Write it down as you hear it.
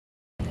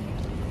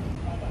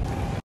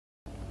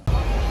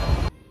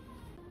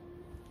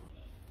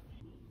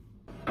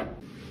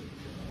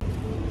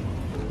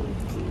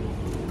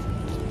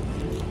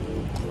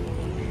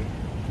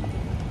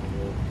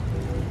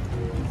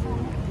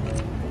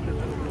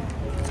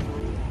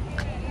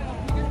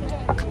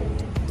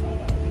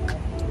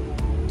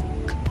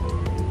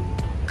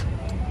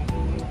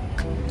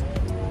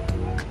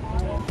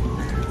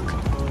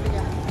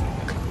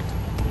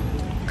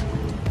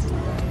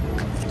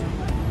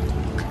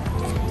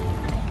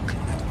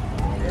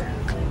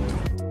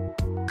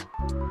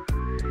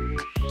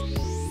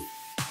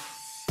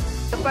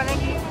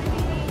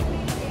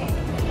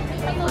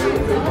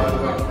Hi,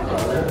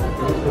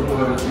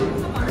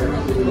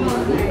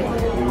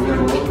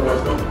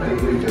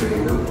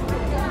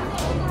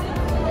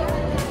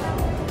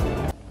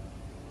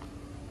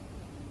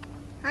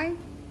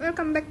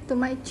 welcome back to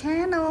my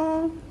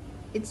channel.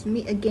 It's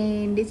me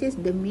again. This is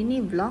the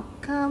mini vlog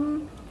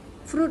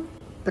fruit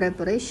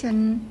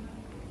preparation.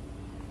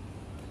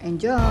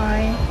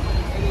 Enjoy.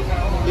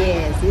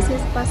 Yes, this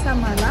is pasar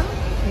malam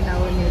in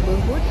our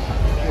neighborhood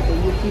at the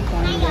UP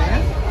point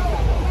there.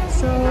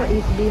 So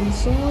it's been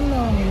so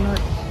long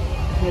not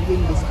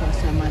having this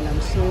pasar malam,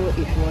 so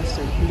it was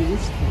a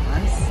bliss for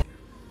us.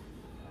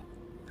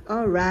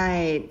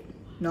 Alright,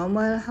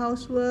 normal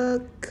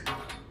housework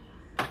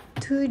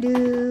to do.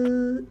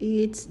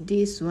 It's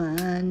this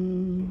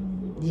one.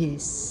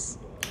 Yes.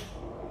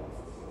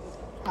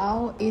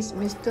 How is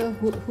Mr.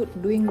 Hood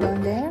doing down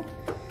there?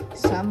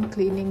 Some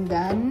cleaning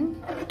done.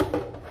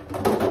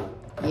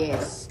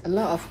 Yes, a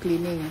lot of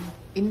cleaning.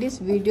 In this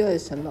video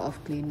is a lot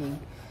of cleaning.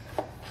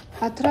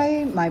 I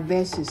try my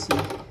best, you see,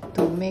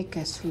 to make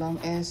as long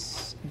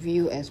as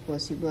view as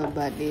possible,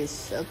 but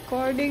this,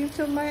 according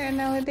to my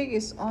analytics,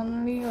 is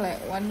only like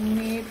 1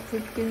 minute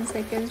 15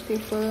 seconds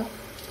people,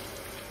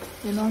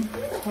 you know,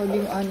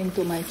 holding on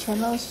into my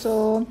channel.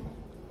 So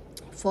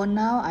for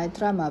now, I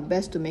try my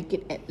best to make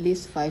it at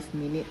least 5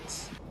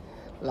 minutes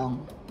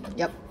long.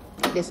 Yep,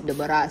 this is the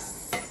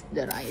beras,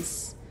 the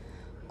rice.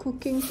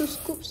 Cooking 2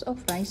 scoops of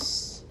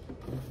rice.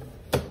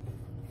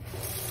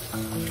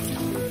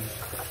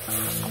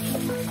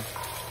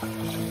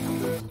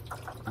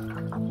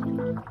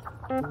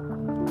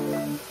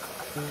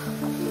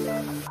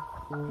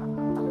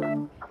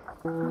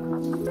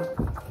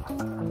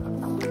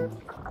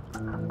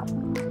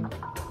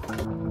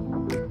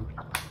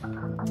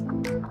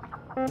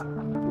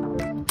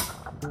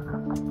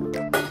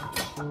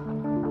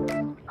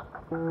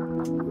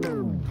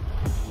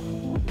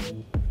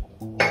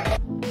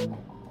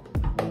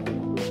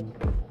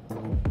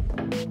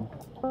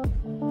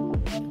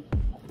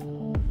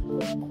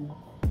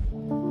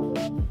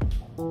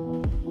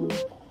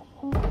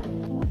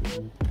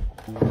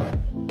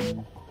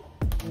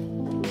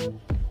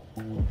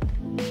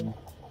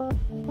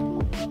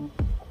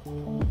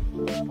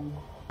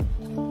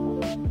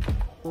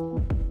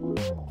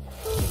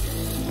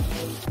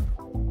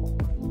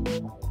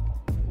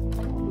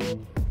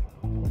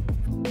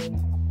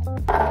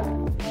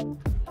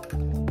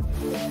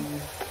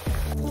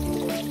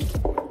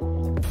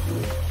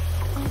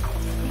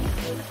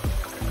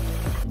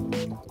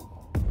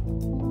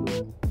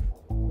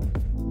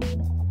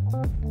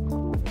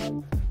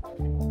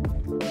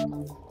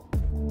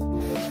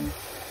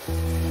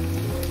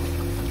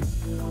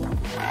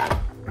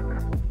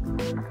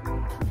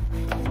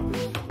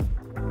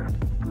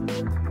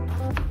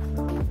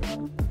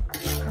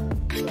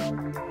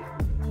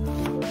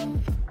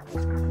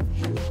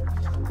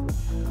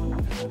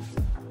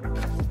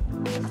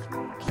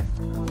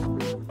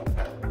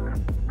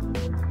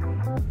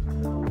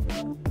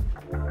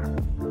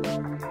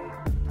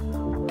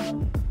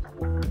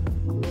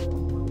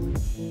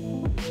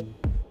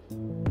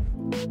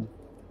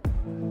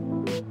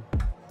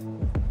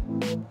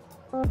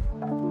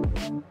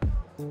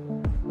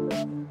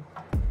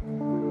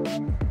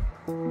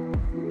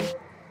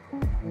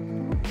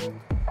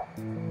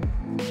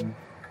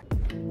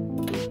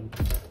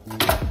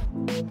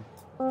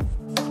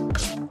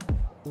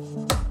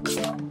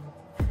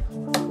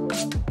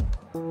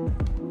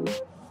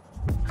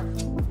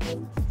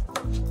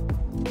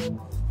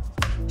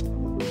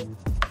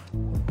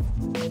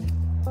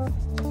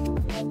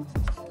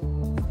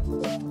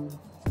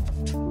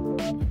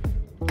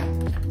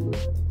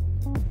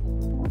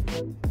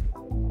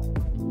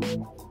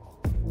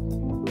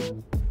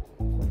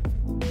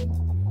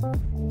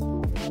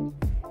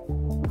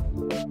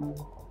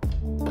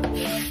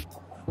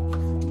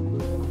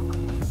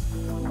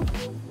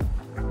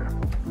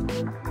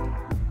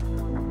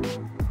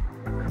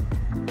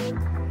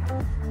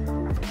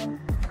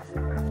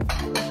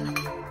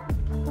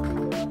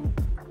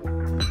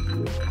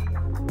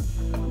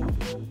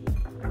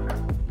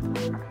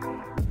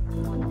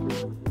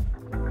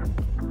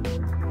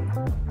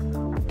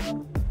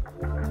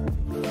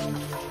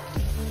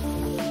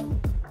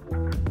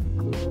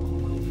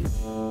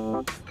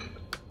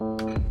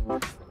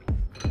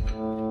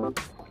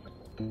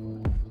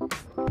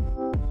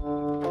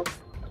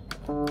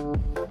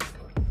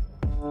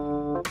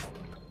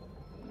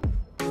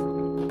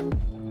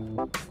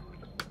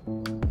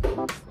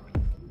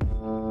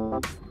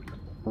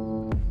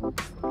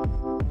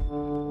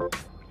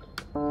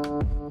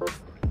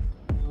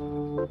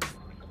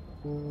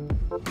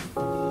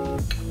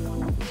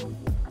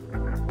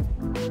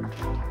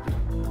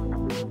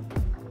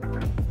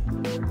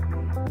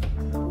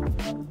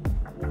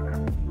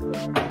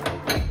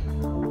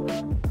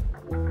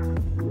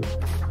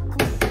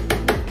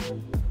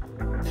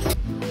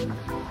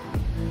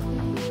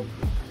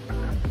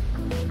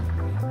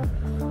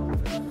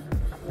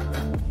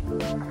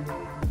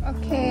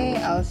 Okay,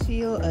 I'll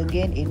see you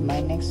again in my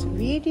next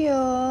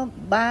video.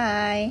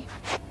 Bye.